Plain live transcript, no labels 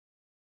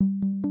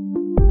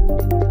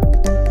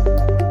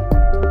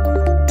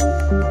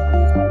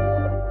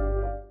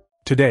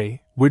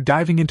Today, we're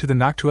diving into the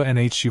Noctua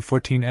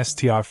NH-U14S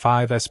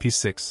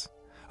TR5-SP6,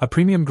 a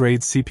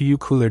premium-grade CPU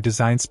cooler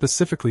designed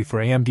specifically for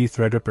AMD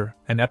Threadripper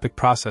and Epyc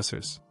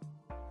processors.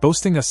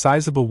 Boasting a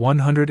sizable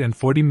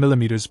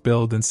 140mm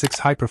build and 6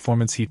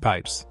 high-performance heat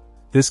pipes,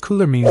 this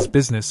cooler means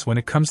business when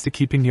it comes to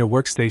keeping your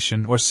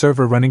workstation or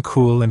server running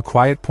cool and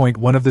quiet.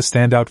 One of the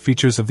standout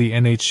features of the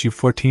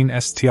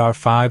NH-U14S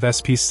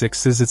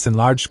TR5-SP6 is its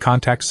enlarged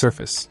contact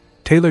surface,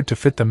 tailored to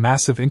fit the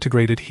massive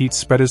integrated heat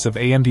spreaders of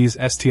AMD's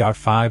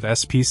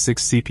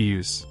STR5-SP6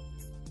 CPUs.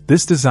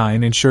 This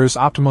design ensures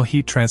optimal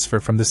heat transfer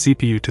from the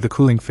CPU to the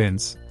cooling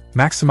fins,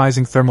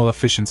 maximizing thermal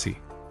efficiency.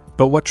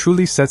 But what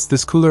truly sets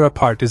this cooler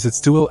apart is its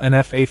dual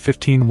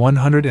NFA15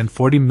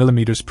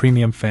 140mm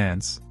premium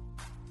fans.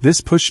 This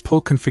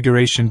push-pull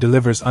configuration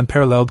delivers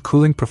unparalleled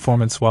cooling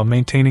performance while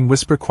maintaining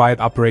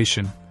whisper-quiet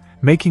operation,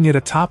 making it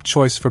a top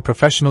choice for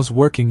professionals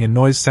working in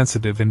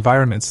noise-sensitive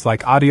environments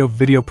like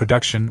audio-video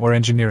production or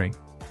engineering.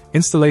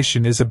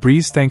 Installation is a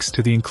breeze thanks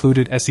to the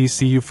included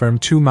SECU Firm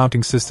 2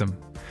 mounting system,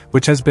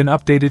 which has been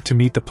updated to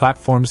meet the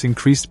platform's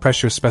increased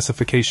pressure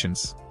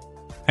specifications.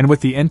 And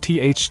with the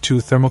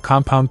NTH2 thermal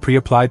compound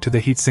pre-applied to the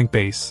heatsink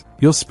base,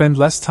 you'll spend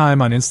less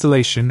time on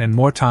installation and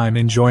more time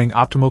enjoying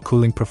optimal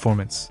cooling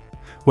performance.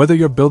 Whether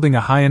you're building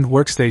a high-end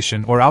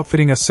workstation or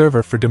outfitting a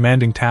server for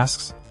demanding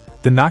tasks,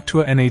 the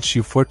Noctua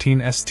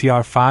NH-U14S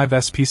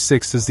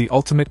TR5-SP6 is the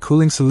ultimate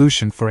cooling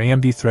solution for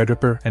AMD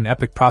Threadripper and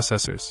Epyc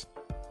processors.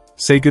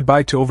 Say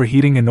goodbye to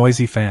overheating and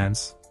noisy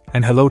fans,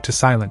 and hello to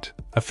silent,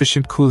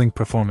 efficient cooling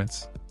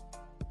performance.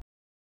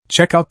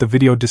 Check out the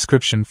video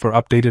description for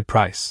updated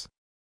price.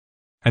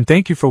 And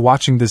thank you for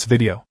watching this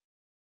video.